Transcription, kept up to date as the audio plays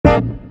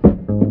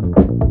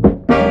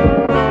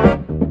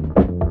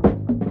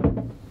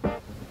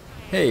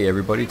Hey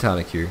everybody,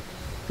 Tonic here.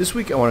 This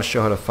week I want to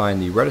show how to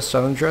find the Red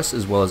Asylum dress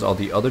as well as all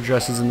the other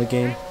dresses in the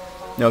game.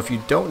 Now if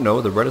you don't know,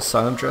 the Red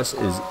Asylum dress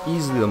is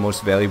easily the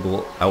most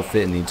valuable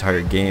outfit in the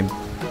entire game.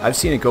 I've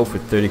seen it go for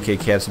 30k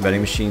caps in vending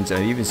machines,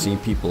 and I've even seen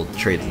people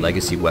trade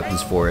legacy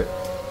weapons for it.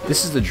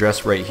 This is the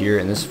dress right here,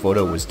 and this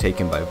photo was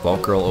taken by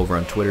Vault Girl over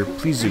on Twitter.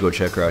 Please do go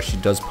check her out. She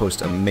does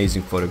post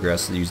amazing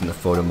photographs using the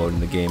photo mode in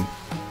the game.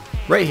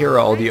 Right here are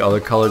all the other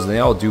colors, and they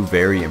all do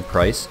vary in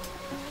price.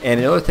 And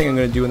the other thing I'm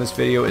going to do in this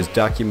video is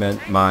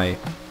document my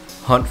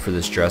hunt for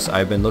this dress.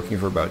 I've been looking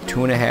for about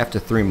 2.5 to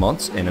 3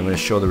 months, and I'm going to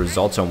show the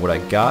results on what I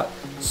got,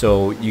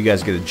 so you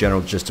guys get a general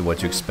gist of what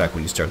to expect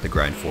when you start the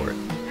grind for it.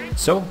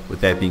 So,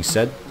 with that being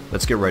said,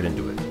 let's get right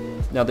into it.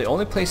 Now the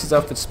only places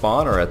outfits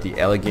spawn are at the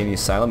Allegheny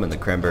Asylum and the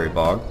Cranberry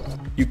Bog.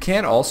 You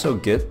can also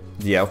get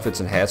the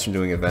outfits and hats from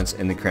doing events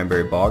in the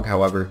Cranberry Bog,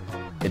 however,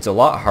 it's a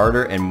lot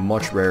harder and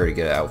much rarer to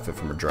get an outfit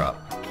from a drop.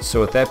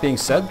 So with that being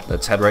said,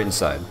 let's head right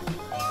inside.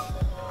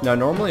 Now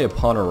normally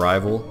upon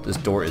arrival, this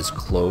door is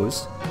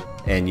closed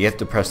and you have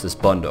to press this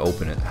button to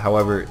open it.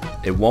 However,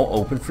 it won't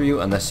open for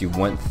you unless you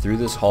went through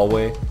this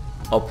hallway,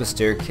 up a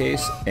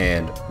staircase,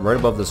 and right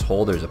above this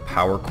hole there's a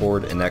power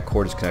cord, and that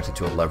cord is connected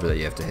to a lever that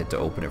you have to hit to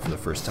open it for the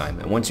first time.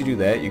 And once you do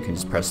that, you can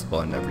just press the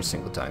button every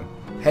single time.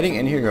 Heading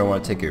in here, you're going to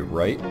want to take a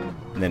right,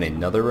 and then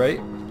another right,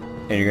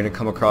 and you're going to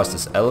come across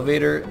this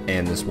elevator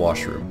and this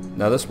washroom.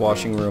 Now this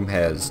washing room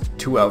has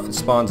 2 outfit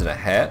spawns and a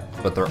hat,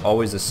 but they're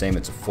always the same.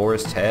 It's a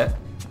forest hat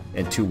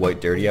and 2 white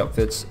dirty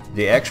outfits.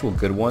 The actual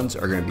good ones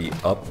are going to be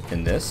up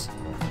in this,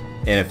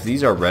 and if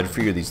these are red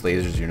for you, these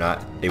lasers, you're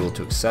not able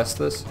to access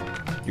this,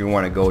 you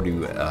want to go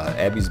to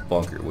Abby's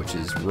bunker, which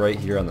is right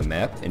here on the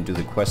map, and do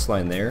the quest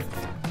line there,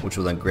 which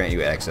will then grant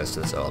you access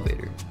to this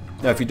elevator.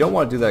 Now if you don't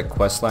want to do that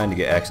quest line to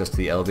get access to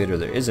the elevator,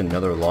 there is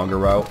another longer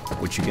route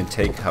which you can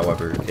take.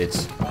 However,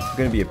 it's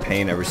going to be a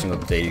pain every single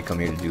day you come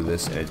here to do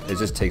this, and it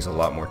just takes a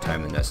lot more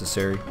time than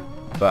necessary,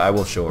 but I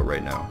will show it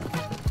right now.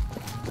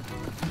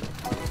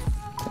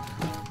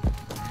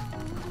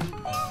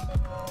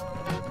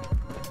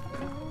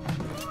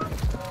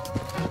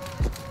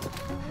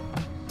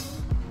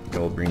 It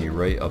will bring you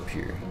right up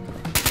here.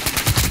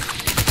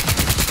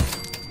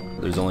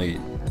 There's only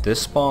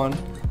this spawn,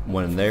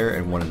 one in there,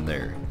 and one in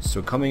there.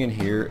 So coming in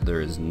here, there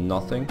is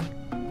nothing.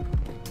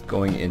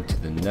 Going into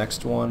the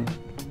next one,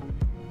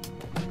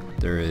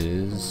 there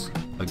is,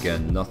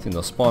 again, nothing.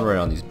 They'll spawn right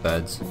on these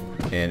beds.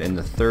 And in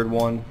the third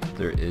one,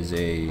 there is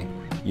a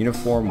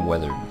uniform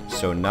weathered.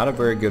 So not a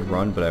very good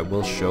run, but I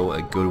will show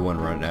a good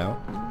one right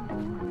now.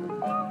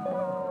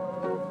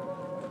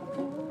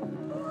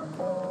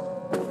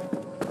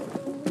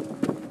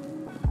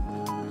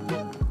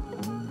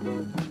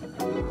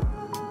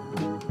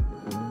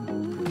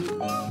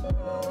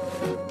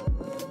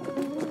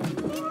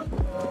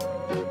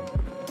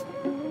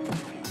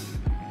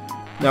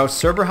 Now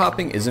server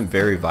hopping isn't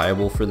very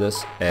viable for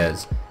this,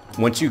 as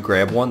once you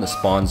grab one, the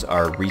spawns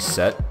are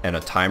reset and a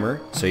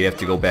timer, so you have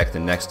to go back the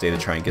next day to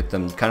try and get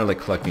them, kind of like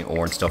collecting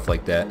ore and stuff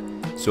like that.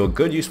 So a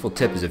good useful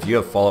tip is if you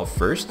have Fallout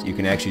first, you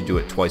can actually do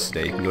it twice a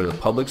day. You can go to the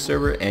public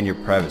server and your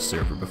private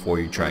server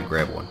before you try and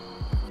grab one.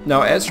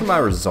 Now as for my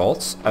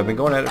results, I've been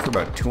going at it for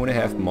about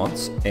 2.5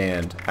 months,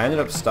 and I ended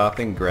up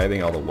stopping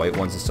grabbing all the white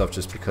ones and stuff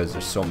just because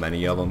there's so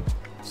many of them.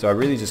 So I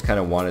really just kind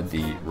of wanted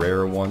the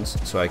rarer ones,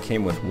 so I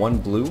came with 1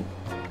 blue,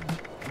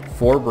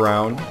 4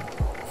 brown,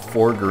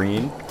 4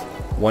 green,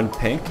 1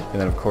 pink,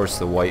 and then of course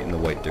the white and the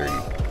white dirty.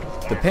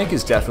 The pink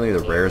is definitely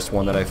the rarest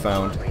one that I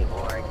found,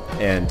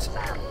 and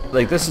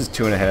like this is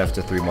 2.5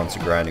 to 3 months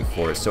of grinding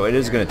for it, so it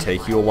is going to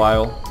take you a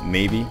while.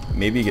 Maybe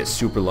you get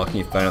super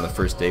lucky and find it on the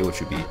first day, which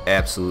would be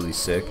absolutely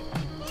sick,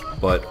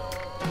 but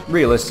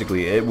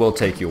realistically it will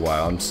take you a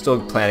while. I'm still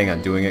planning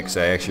on doing it because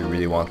I actually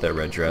really want that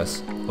red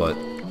dress, but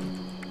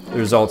the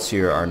results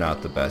here are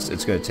not the best.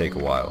 It's going to take a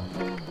while.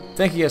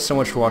 Thank you guys so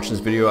much for watching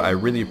this video. I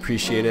really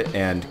appreciate it,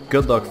 and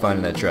good luck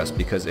finding that dress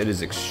because it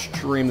is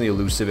extremely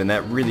elusive, and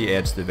that really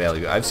adds to the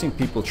value. I've seen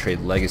people trade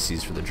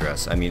legacies for the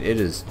dress. I mean, it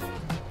is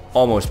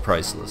almost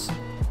priceless.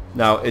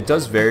 Now it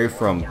does vary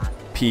from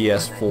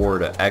PS4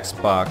 to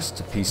Xbox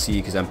to PC,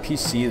 because on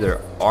PC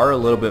there are a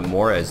little bit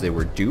more as they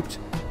were duped,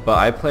 but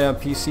I play on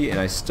PC and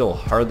I still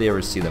hardly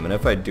ever see them, and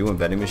if I do in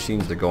vending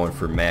machines, they're going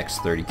for max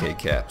 30k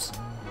caps.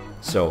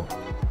 So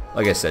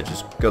like I said,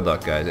 just good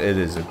luck guys. It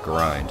is a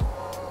grind.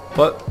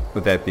 But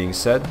with that being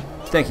said,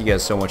 thank you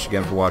guys so much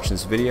again for watching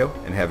this video,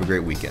 and have a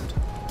great weekend.